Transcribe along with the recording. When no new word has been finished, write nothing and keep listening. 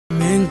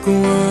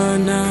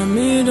Linkuana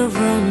made of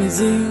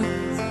promising.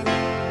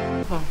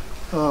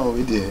 Oh,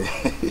 we did.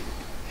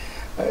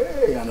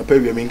 I know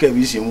baby, I mean, can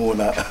we see more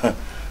now?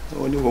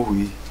 Only what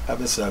we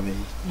have a sammy.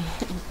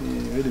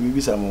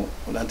 Maybe some more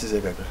on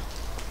anti-secretary.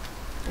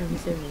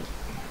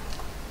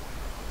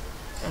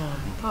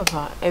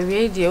 Papa,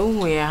 every day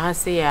we are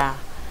say,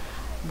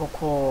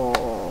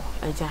 Boko,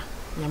 Aja,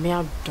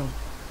 Yamiabdom.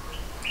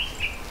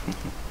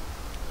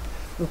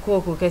 The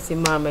cook gets a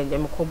mamma and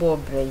a cobo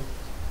brain.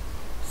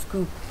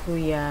 Scoop,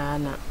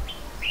 Puyana,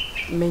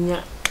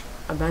 Menya,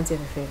 a bunch of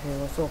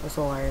favor,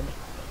 so iron.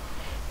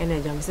 And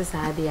I jump this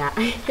idea.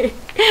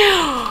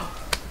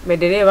 But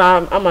the name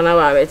I'm an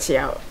hour at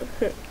you.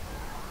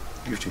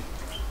 Gifty.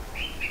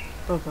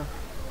 Papa.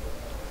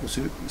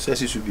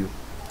 Says it should be.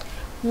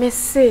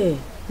 Missy,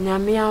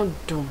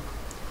 Yamiabdom.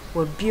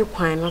 Would be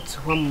quite not to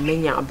one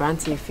many a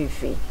branch of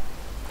Fifi.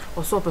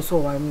 Or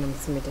so, I'm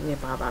Smith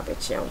and Baba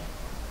Betchel.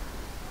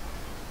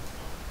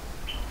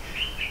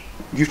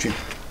 Gifty.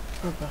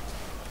 Papa.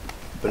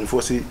 But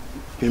for say,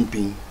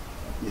 pimping,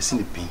 you see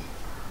the pin.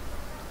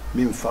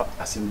 Mean fat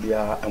as in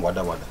beer and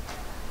wada.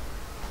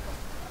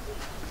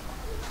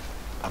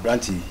 A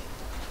branty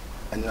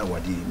and now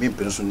what the mean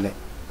person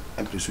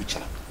and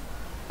Prissucha.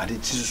 I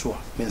did so,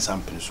 mean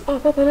some pencil. Oh,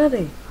 Papa,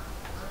 nothing.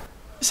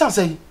 Some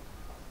say,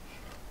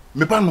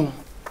 me pano,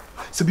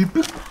 so be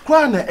big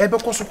crown ever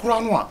cost a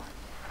crown.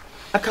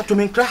 I cut to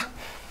me crack.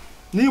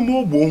 Near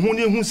more bone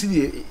who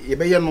see a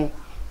bayano.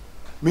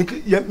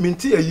 Make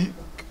minty a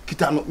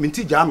kitano,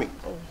 minty jamming.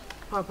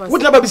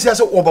 Would never be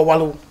says over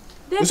wallow.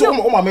 So,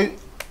 mamma.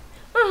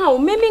 Oh,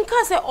 Mimmin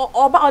Cass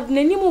or about the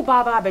Nimu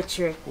Baba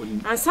Betcher.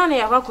 And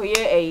Sunny, I walk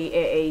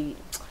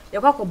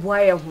a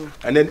boy.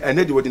 And then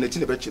they were in a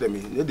tin of betcher me.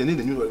 They need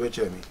a new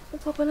betcher me.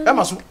 I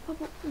must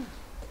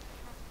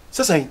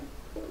say,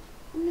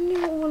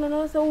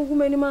 no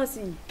many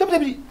mercy.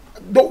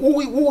 Don't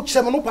we watch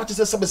 7 parties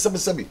at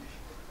 7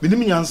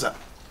 Minimum answer.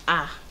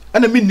 Ah,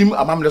 and a minimum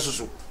among less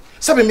so.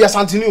 7 years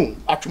Santinu,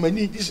 actually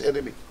need this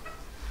enemy.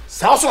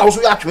 South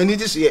also actually need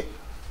this year.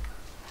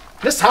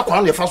 Let's have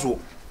one your first.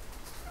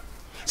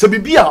 So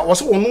Bibia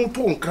was on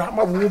to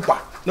grandma woopa,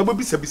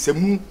 nobody said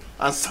Bisemu,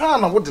 and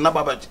son of what the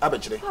number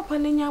aperture. Papa,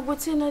 Nina,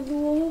 what's in a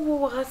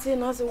do has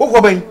seen us.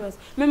 Oh,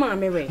 Mamma,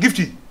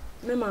 Gifty,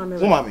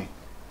 Mamma.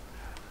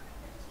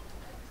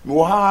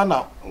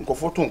 Mohana, Uncle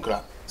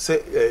Fortunkra, say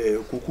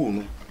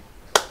Cuckoo,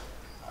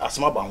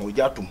 Asmaba,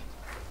 Yatum.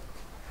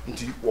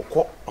 Until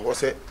Wako, I was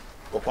say,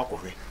 or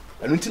Quackaway.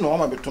 And until no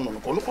one beton,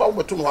 look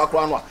over to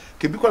Noakwana,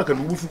 can be quite a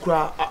woof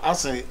cry,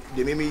 as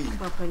the Mimi.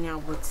 Papa, now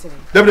would say.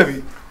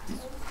 Debbie.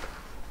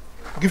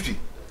 Gifty,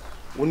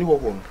 when you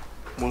walk home,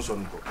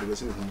 Monson, you will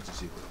see him to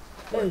see.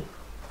 Hey,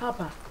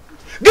 Papa.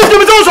 Give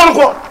him his own son.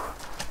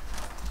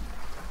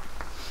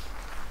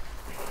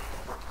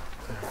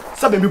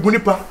 Sabi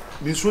Bunipa,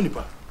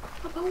 Binsunipa.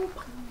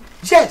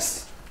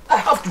 Yes, I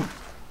have to.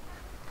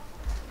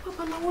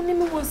 Papa, I only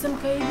want some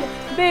baby.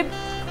 Babe,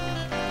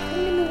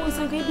 only want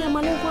some baby. I'm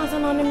not going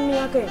to me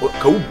again.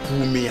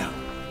 Kaupumia,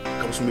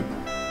 Kausumi.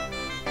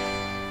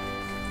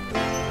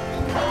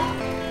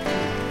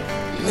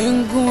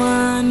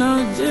 Linkuana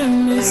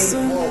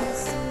Jameson.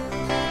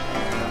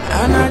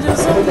 And I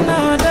just know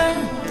that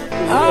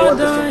I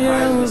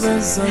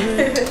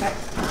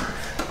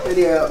don't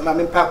hear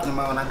Mammy Pap, no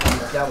man, I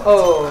can't.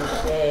 Oh,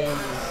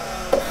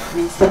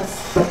 Princess.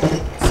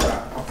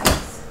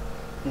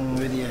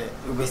 Really,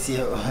 we see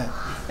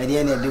at the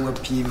end of the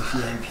day,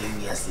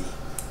 PVC.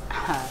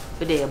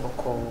 Today, I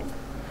call.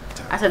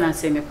 As I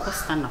say, me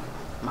Stunna,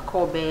 my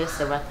call bear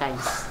several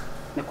times.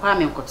 Me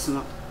Kwame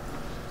Kotsno.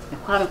 Me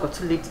Kwame got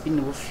too late in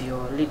the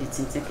your lady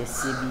Tintin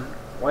CB.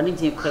 One in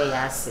the cray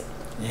asset.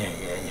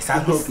 Yes, I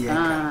hope you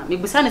are. Me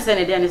Busani send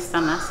a day and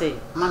Stunna say,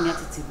 Mammy, I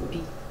to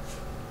be.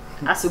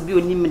 As will be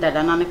on him that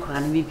another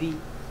crown maybe.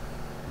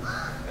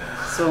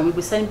 So we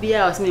will send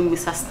beer or something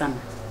with Stunna.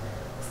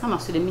 Some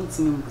of the meet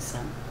me with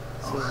son.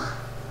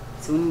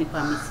 So only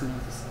permits me.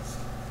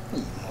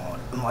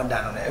 More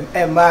than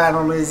a man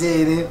always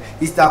say,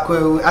 it's that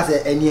way. I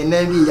said, and you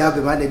never be happy,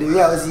 man.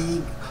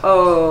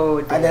 Oh,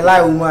 and the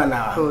lie woman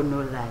now. Oh,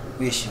 no lie.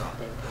 Wish you.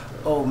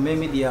 Oh,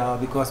 maybe they are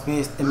because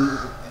me,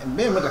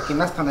 maybe I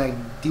can understand I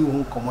do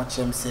who come watch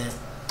them say,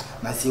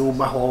 I say, oh,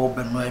 Baho,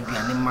 but no, I be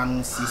an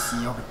man,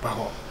 CC, or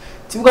Baho.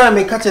 You gotta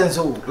make catching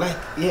so, like,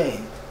 yeah,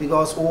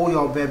 because all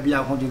your baby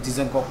are going to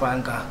design copper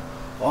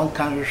on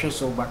country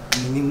so, but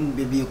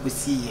baby you could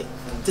see it.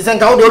 This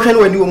and how the ocean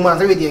when you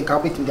must already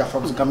encounter with their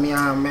folks come here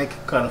and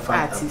make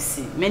confirm. You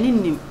see,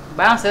 many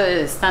bounce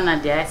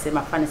standard there, I say,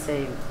 my funny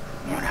say,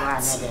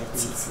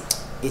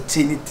 it's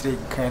any trick,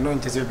 I know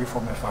interest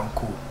before my fan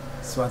cool.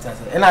 So what I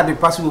say, and I be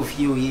possible of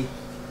you.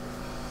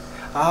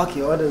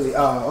 Okay, all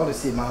the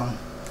same, ma'am.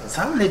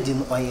 Some lady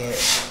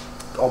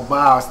or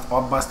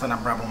Boston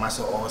and Bravo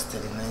Master or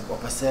still in the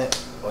opposite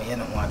or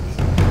Yen one day.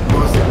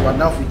 Because what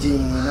now for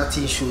Jane,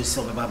 nothing shows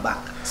so about back.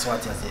 So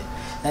what I say,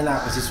 and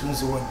I was just doing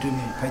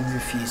penny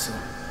fee so.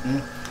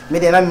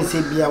 Maybe let me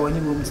say, be when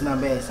you move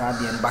number is at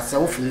the end, but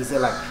so feel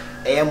like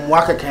I am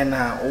working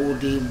all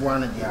day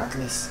one at the at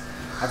least.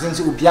 I think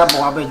so be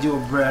able abeje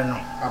obrano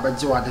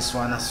abeje wa this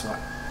one as well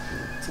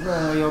so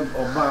no your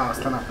oba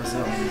stand up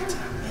person meet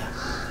yeah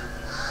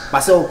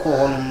but say ko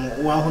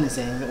hono wa hu ni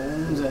say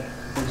unze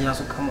ojina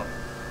so come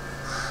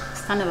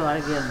stand up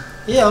again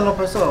yeah no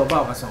person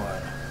oba person wa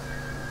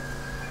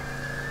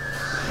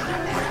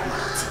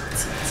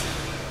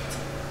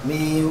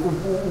me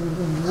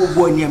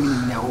ubo ni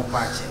amini na wo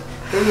pache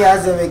ele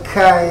azeme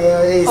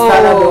kai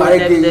stand up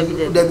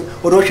again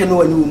odo hwe no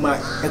wani uma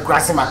e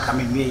krase maka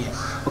me nwe ya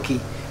okay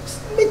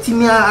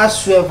metimi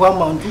aswe for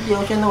amount you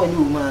hwe no wani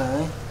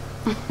uma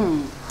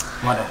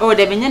Moda. Oh,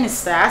 the minion is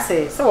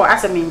say so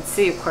as I mean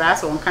say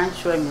cross on can't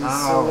show me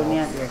so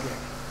near.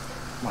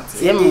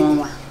 Yeah,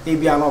 mama.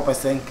 Maybe I'm not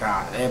percent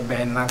car, a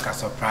ben nanka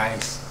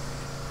surprise.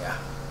 Yeah.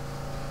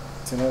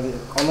 Tinori,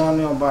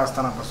 only about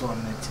stand up person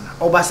netina.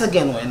 Oh, but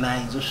again when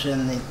I just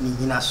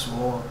ni na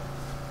so.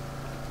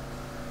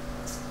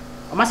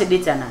 O ma se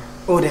data na.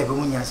 Oh, there be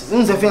munya.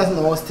 Unse fiance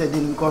no steady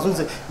because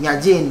unse nya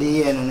je inde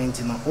ye no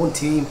ntina.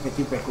 Onti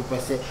peti peku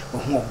pese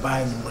ohun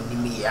oba ni money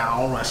me ya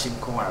on rushing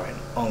ko waren.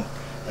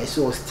 I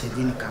saw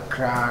steady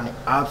kakra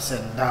ups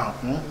and down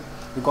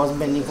because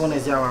many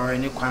phones are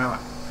any kwana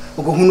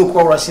ogo hunu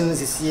ko rushing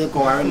sisi ko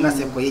waren na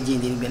se ko eje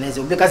ndi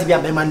beneze because bia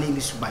be man na bi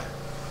subai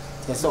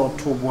they say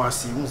to bo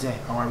ase hu say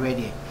our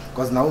ready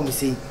because Naomi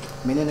say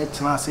me ne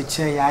tena se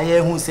che ya ye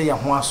hu say ya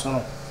ho aso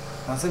no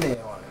anse ne ya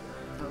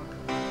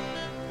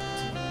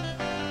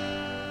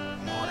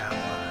Moda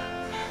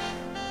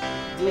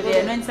me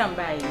dey no nsam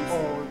bai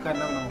oh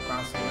kana na ko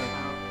aso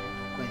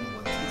ko ni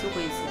bo to ko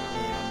isi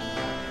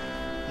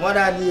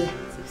Moda die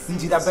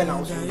nti da be na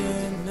wo so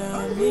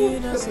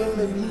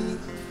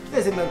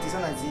ese me tisa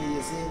na ji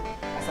ese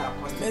asa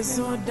apostle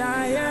so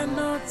die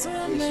not to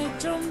me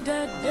jump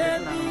that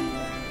baby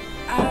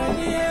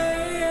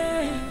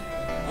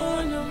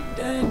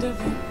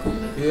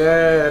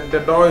yeah, the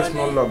door is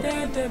not locked.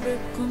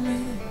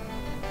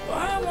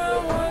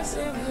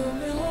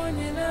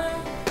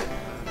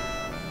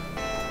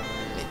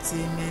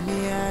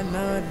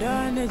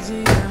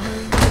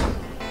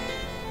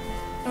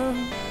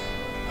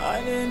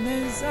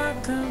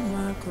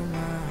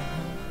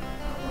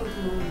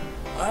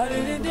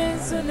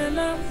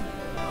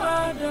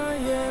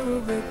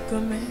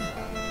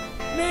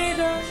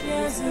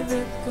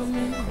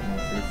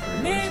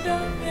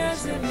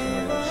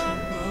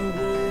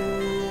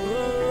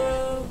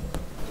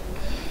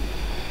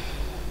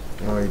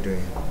 How are you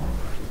doing?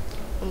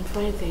 I'm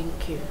fine,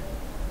 thank you.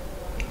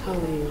 How are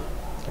you?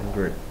 I'm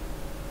great.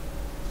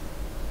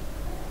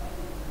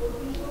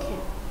 Okay.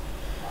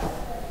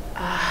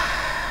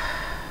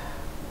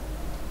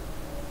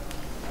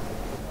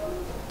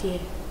 Dear,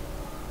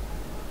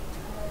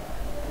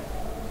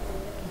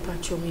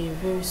 but you're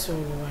very sorry,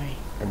 why?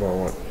 About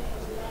what?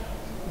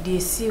 Dear,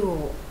 see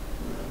what?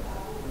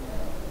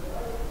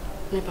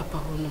 My papa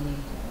home.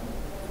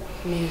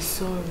 Me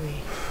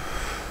sorry.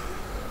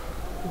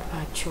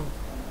 Pacho.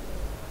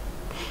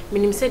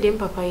 Minim said dem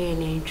papa ye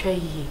na ntwa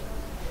yi.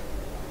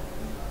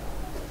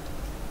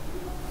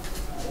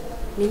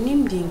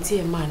 Minim di nti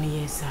e man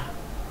yesa.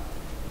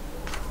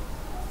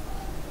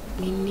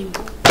 Minim.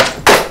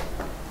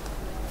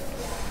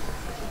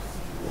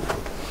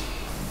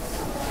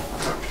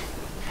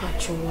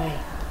 Pacho why?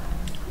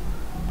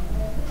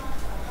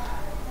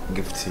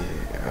 Gifty,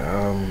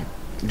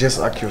 just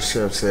ask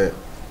yourself, say,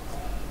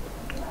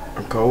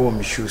 Uncle, I want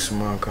my shoes,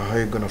 man. How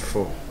you gonna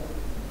fall?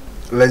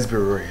 Let's be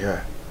real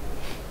here.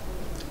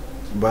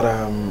 But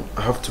I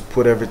have to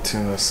put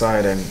everything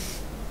aside and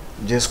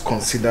just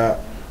consider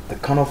the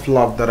kind of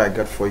love that I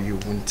got for you.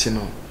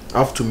 I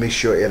have to make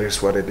sure it is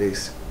what it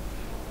is.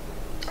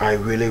 I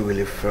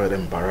really felt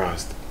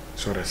embarrassed.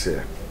 That's what I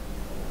said.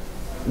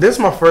 This is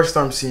my first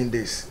time seeing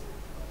this.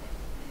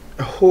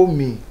 Hold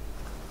me.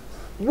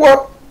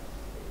 What?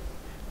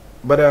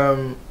 But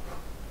I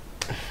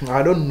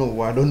don't know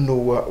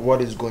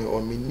what is going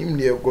on.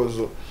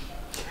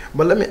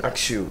 But let me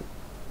ask you,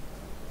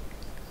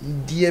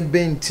 dear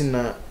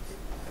Bentina,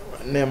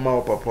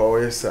 Nema Papa,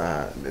 or yes,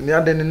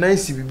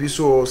 nice baby,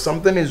 so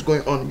something is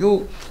going on.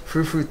 You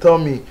free tell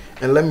me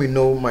and let me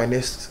know my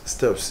next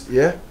steps.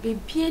 Yeah.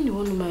 Baby, any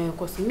one my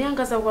course. Me and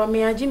Gaza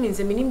me a Jimmy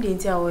say minim di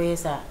ntia or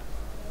yes,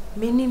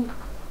 minim.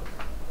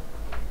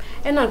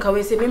 And Uncle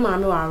we say me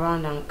mama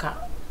around Anka.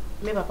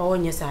 Me Papa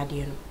one yes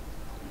idea.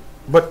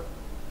 But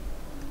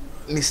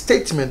the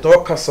statement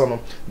or Kasano,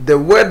 the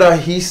word that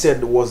he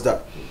said was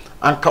that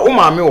and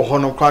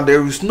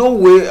there is no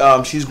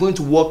way she's going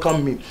to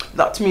welcome me.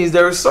 That means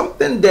there is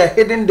something there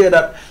hidden there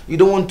that you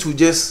don't want to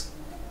just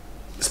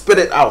spit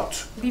it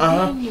out.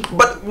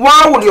 But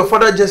why would your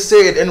father just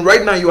say it? And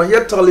right now you are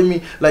here telling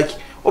me like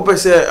Opa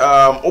say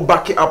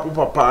back it up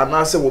papa and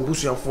I say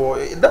Wobusu for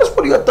that's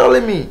what you are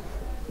telling me.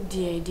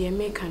 Dear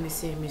me can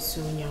say me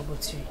soon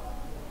yabutu.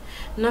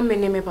 Na me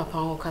name papa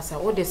o kasa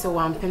o de say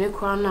wan pene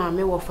kwa na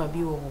me wo fa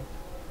bi wo.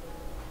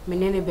 Me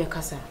nene be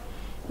kasa.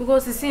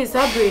 Because he says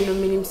Sabre no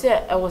minim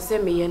say I was say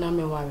me ye na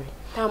me worry.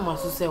 Time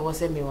aso say was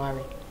say me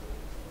worry.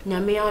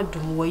 Nyame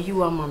adum wo yi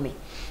wa mame.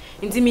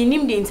 Nti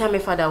minim de nta me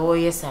father wo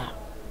yes a.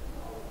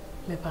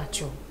 Me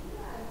pacho.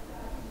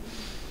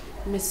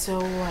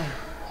 Mr. Why?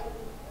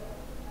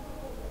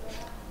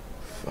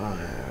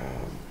 Fine.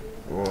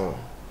 Well,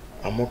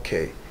 I'm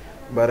okay.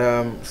 But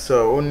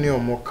so only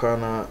on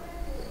Mokana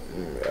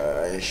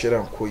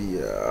share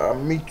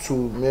me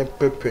too, me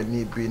pepper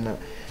ni bina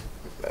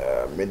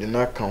me did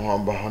not come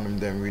home behind them,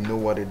 then we know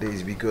what it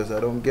is because I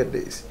don't get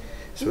this.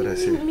 So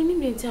that's it.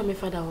 Me tell me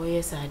father why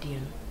yes I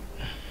did.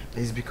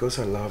 It's because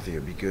I love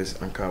you,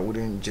 because I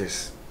wouldn't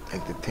just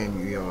entertain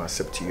you or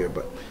accept you,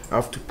 but I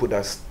have to put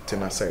that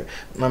thing aside.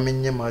 And I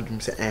mean, your margin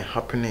say ain't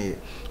happening,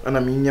 and I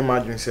mean, your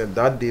margin said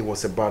that day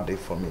was a bad day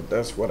for me.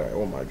 That's what I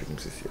owe my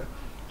dreams this year.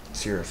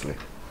 Seriously.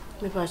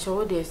 Me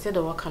pacho they said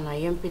the work and I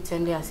am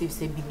pretending as if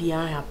say BB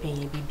ain't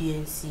happy, BB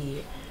and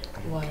see.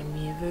 Why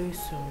me very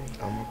sorry.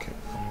 I'm okay.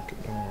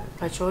 Don't worry.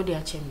 Pacho they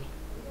ache me.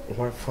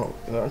 Why fault?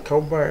 I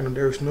can't buy and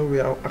there is no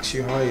way I'll ask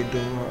you how you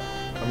doing.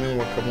 I mean,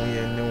 what come on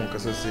here and no one can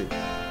say.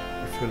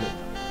 Feel it.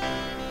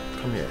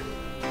 Come here.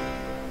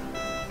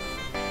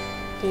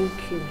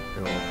 Thank you.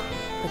 You're welcome.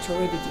 But you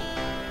already did.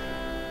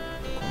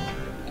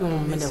 Oh,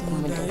 me da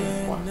come da.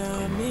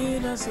 Me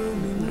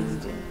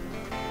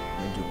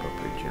do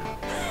Papa Jan.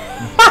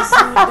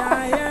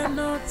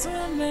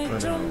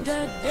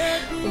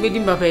 We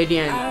did Papa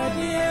Jan.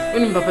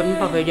 When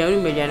Papa Jan, we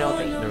made an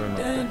open.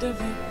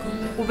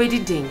 We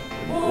did ding.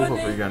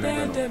 Papa Jan.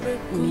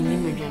 We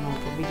need Jan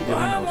open. We did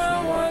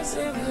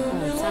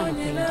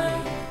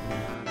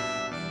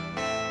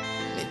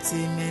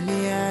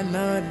Timenia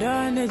no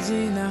done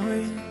Gina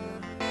way.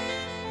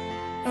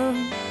 Oh,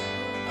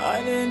 I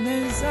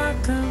didn't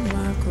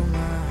come.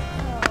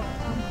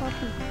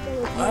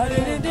 I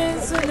didn't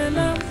dance in the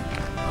lamp.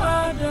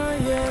 I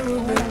don't hear who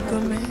will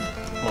come in.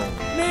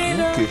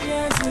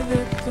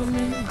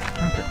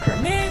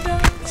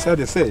 So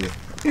they say,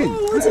 hey,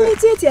 what's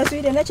it? Yes,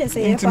 we didn't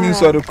say. Intimate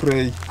sort of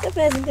cray. The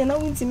president,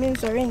 no intimate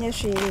sorry, yes,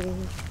 she.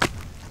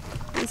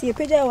 Is a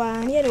picture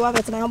one near the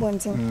water to my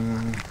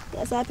bonton.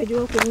 Yes, I paid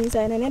you up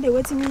inside and then they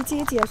wait to meet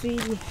it, yes, we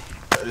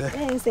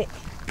say,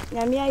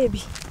 Yamia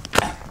be.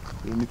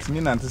 You meet me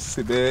and to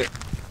say there.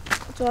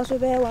 It was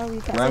there 1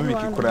 week. 1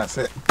 week, you could have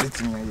said,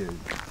 it's me.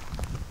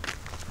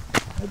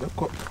 I don't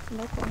cook.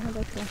 No,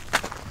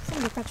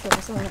 some catch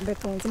for some of the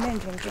points and then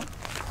drinking.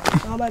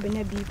 Now, by being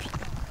a BP.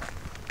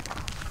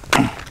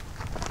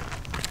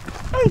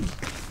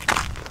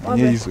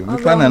 Yes, we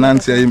found an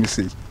answer, you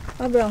see.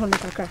 Abraham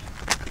Taka.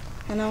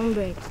 And I'm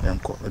break.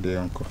 Uncle, the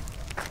uncle.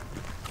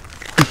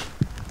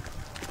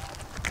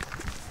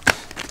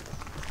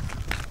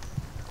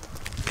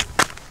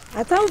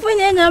 I come for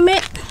you, no.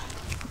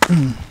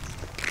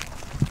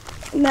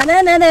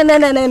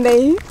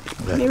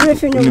 You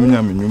refuse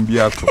me, be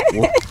out.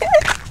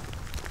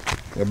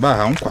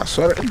 About how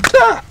sorry.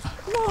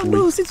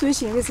 No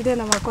situation is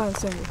then I'm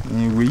concerned.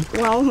 We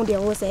well,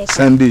 there was a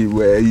Sunday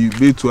where you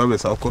be 2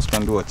 hours, I'll cost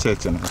and do a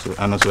church and so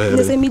and so.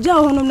 There's a major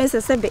home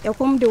necessary. I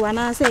come to one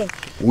I say.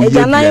 We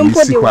are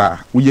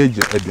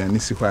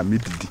Nisiwa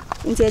midi.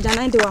 Into a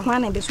Janai do a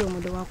one and be so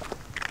much.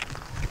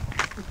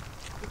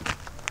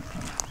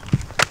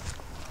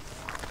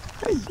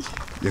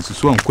 Yes,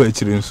 so I'm quite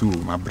chilling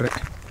soon, my bread.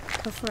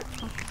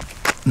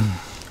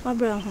 My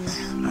brother.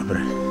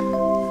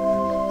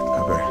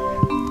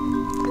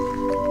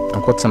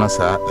 I'm quite an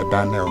asa a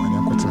Daniel and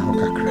I'm quite an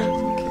Hokakra.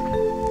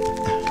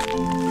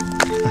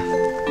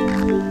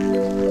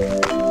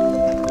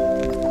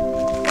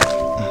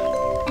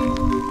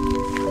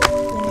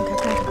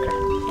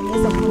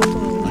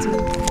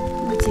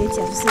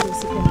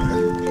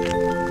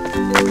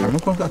 I'm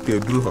not going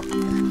to do her.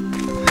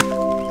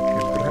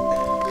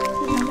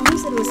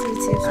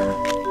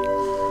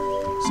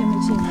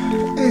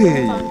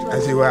 Hey,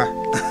 Agyeiwaa.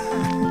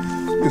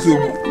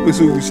 This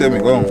will send me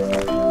home.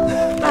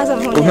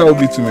 Who help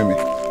me to me?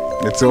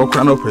 It's all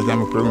kind of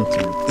pajama problem to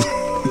me.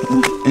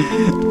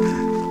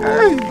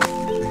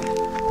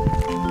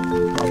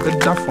 I'll get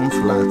that from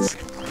flats.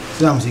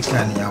 So I'm sick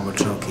and I will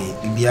okay.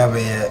 Be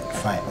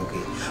fine,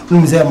 okay.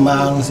 Room say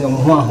man say one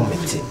home.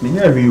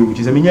 Minya view,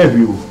 she say minya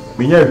view.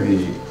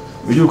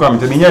 We do come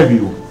to minya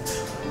view.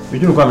 We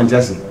do come and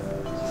just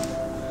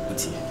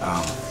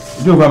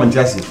you don't come and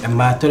just and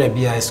my daughter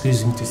be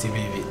excuse me to say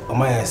baby. O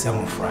my say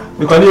fra.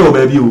 Because new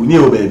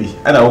baby.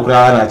 And I will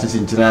cry and I just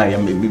in tonight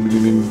and me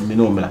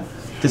no me.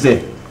 To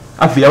say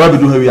afi aba be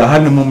do we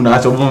hand mum na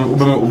aso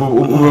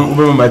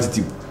ube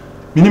matiti.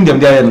 Minim dem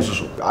there no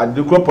so. I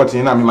the crop pot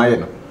na me maye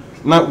no.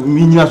 Na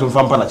mi nyina so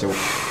mfa mpa na chewo.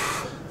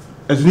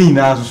 Ezu ni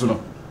na so no.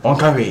 On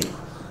ka we.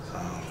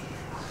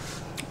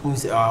 Who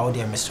say all the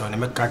Mr. na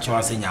me catch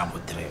one say nya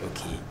abotre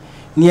okay.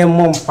 Near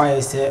mom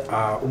fire say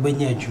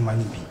ubenya adwuma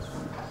ni bi.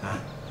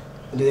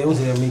 The ones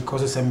that make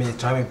causes some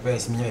try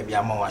press me be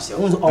among us.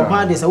 Or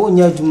bad is a 1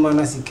 year to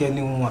manasi can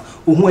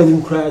who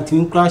and cry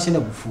to crash in a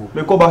buffo.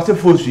 Make over the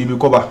force we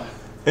cover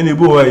any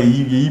boy,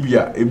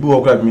 Ibia, a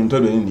book of me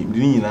told him,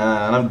 Dina,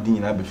 and I'm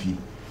Dean Abbey.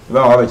 If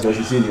I have a chance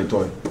to see the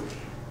toy.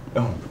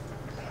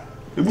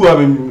 The boy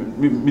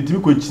having me to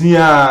quit near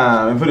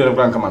and for the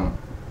grand command.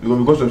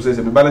 Because of says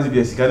the balance be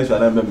a scarlet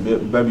and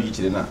baby each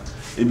and a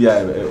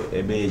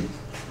baby.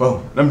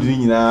 Oh, I'm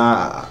doing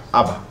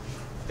Abba.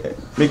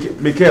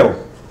 Make care.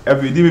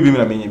 every day be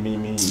na me. Be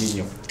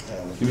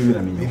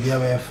na me. Maybe I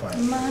will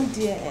fine. Man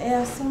dear,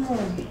 ASEM.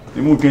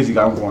 The moon case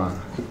can go on.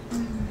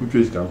 Who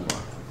case can go?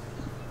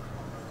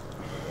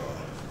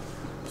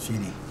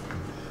 Shiri.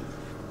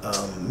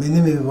 Me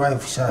name my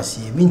wife shall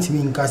see. Mean to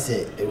me in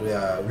Casse,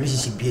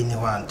 relationship being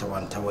one to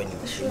one to one.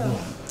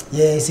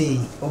 Yes,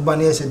 see,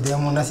 Obania said,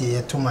 "Demon, I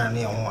say, 2 man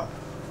near one."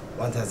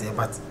 What I say,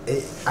 but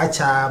I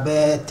char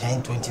bear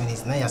 10-20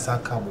 minutes. Now, you're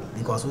cabo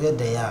because we're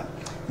there.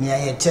 Me,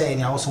 I chair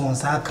and I also want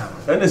Saka.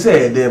 And they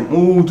say, them,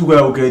 who to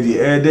go okay,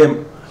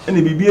 them, and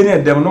they be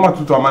near them, no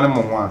matter to a man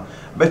one.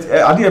 But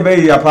I did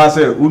obey a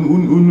passer,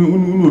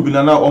 be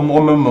now or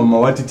more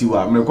what it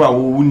was. Me quite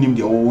wouldn't him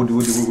the old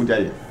would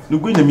die. No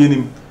good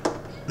meaning.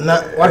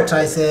 Now, what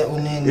I say,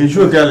 only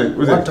sure, Galley,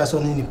 what I saw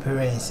in the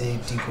parents say,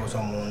 Tico,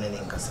 some morning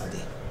in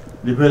Cassade.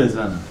 The parents,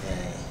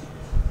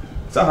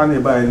 so honey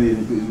by the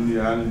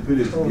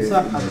so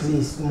at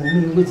least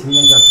me with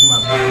me that to my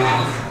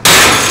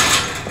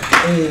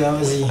hey, I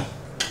was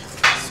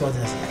so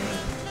that's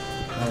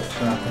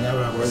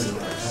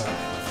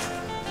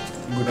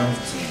good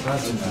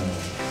afternoon.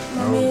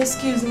 Mommy,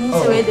 excuse me,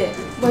 so there.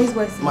 Boys.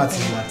 Martin,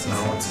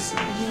 what is it?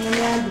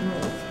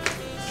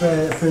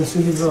 Friends,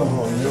 you live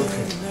home,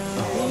 okay.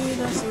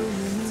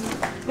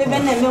 Baby, I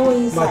know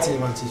where Martin,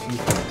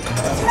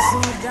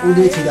 who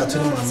did that to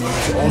my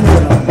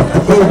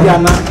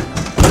mom?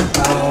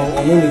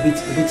 Only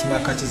bit my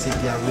catches if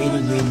you are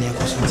really doing their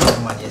questions.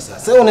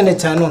 So, on any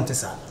channel, and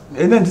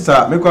then,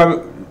 sir, make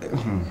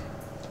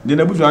the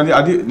Nebush,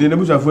 I did the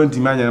Nebush of 20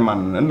 man,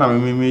 and I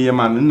mean, a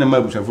man in the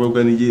Nebush of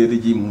 4 years, the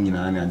Jim,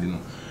 I didn't know.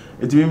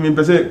 It means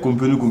per se,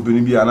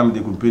 company be an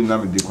amity company,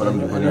 the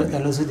column of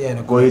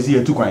the Coy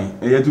here too kind,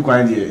 too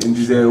kind, and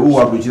to say,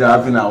 oh, which I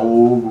have now.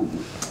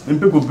 In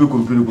people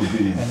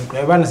company. And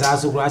Craven is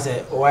also grass.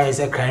 Why is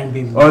a crime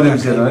being? Oh, they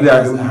said,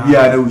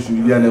 yeah, we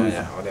should be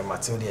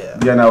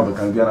now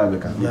become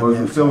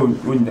because so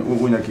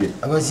when I came.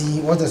 I was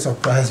see what a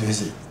surprise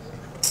was it.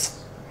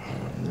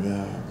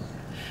 Yeah.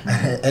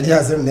 And he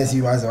has some less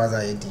you as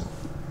I did.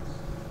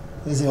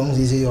 This is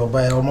only your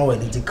buy or more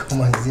ready to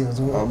come and see.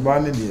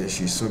 Bandy,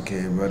 she's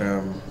okay, but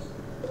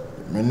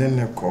my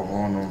name call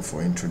on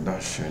for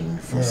introduction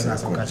for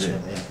second.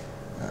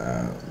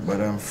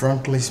 But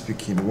frankly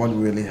speaking, what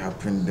really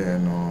happened there,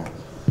 no,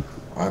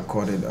 I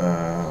call it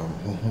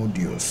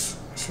Hudios.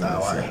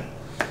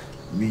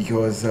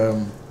 Because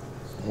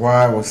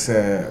why I was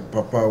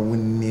Papa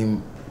wouldn't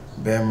name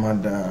their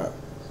mother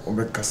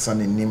or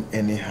Kasani name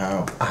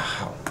anyhow.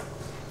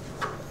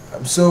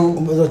 So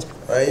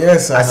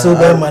yes, I saw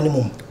their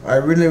minimum. I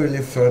really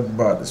felt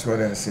bad. That's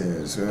what I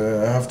say. So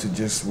I have to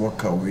just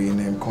walk away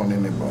and call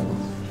anybody.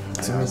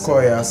 So I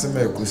call you as a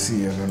medical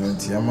see you know,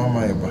 your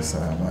mama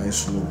basa my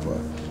sloper.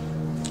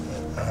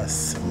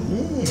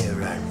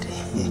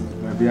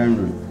 Maybe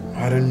angry.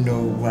 I don't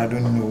know what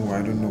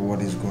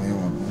is going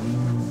on.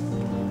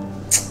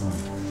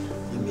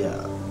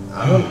 Yeah.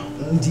 I don't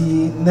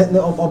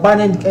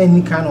the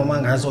any kind of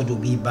man has to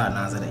be bad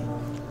as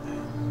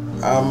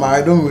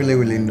I don't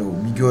really know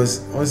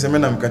because once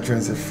I'm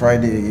catching say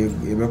Friday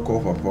you will call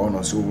Papa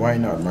on so why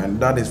not man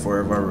that is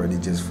forever ready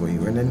just for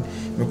you and then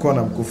me call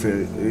am could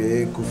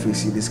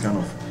see this kind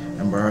of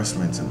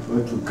embarrassment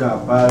to car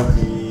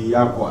baby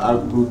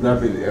to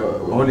grab it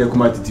only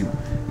come attitude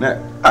na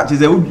ati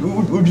say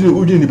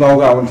uji ni ba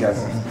ga won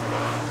tiase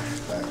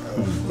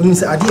when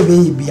say ade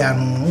be bia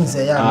no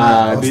say ya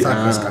na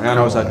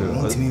obstacle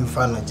ultimate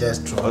fan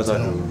just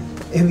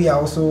if we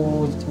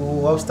also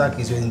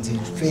obstacles when to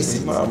face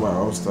it. Mama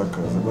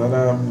obstacles,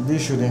 but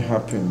this shouldn't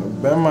happen.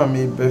 Bema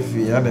me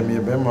befi, Adam me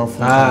bema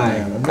for.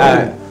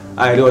 I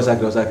do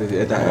obstacles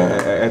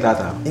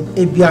etata.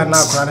 If you are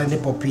now crying the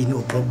poppy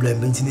no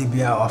problem, but in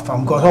be our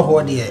farm got how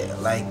there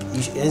like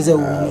you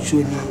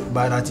should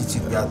bad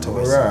attitude be at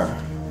all.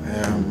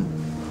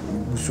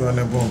 Gusua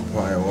ne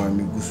bonfire or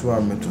me gusua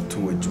me to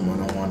ejuma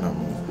no one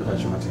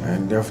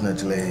and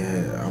definitely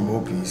I'm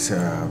hoping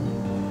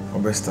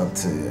I'll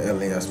start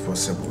early as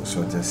possible,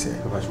 so just say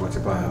what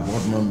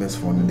members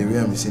for the way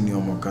I'm seeing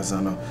your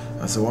Mokazana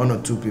as 1 or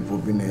 2 people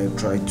been here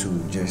try to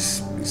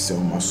just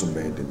sell muscle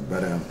bed,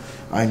 but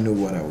I know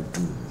what I would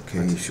do.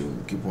 Okay, you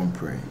should keep on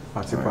praying.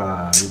 You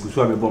could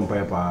swap a bomb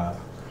paper.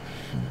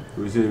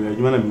 We say,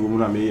 you want to be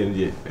woman, and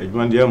you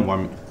want the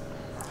M1.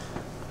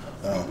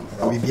 I'm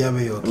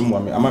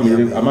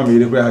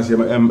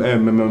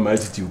a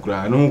attitude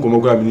cry. No come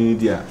grab in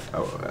India.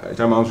 It's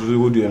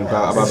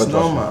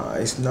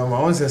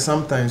normal.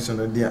 Sometimes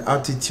their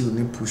attitude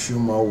they push you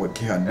more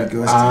working hard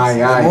because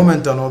the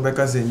moment on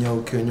Obeka's in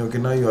your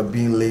now you are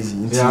being lazy.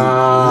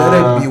 Let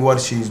it be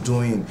what she's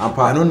doing.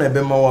 I don't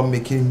know more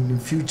making in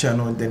the future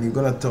no, then you're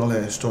gonna tell her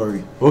a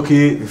story.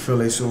 Okay. You feel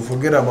like so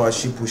forget about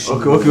she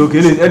pushing.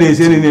 Okay. Any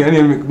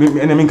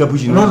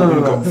pushing. No.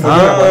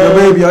 Forget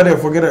baby out there,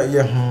 forget it.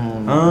 Yeah.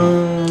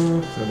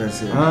 So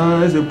that's it.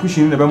 There's a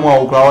pushing the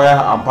more crowd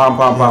and pam.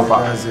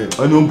 That's it.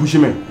 I don't push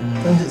me.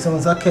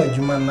 Someone's a care,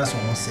 you man, that's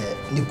what said.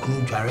 You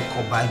couldn't carry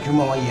or buy you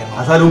more.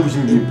 As I don't push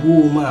me,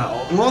 boom,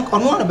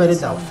 on about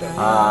it out.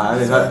 I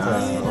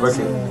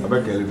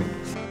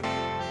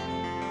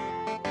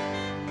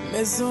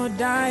Me so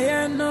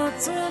die not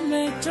to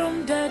me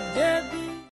chum dead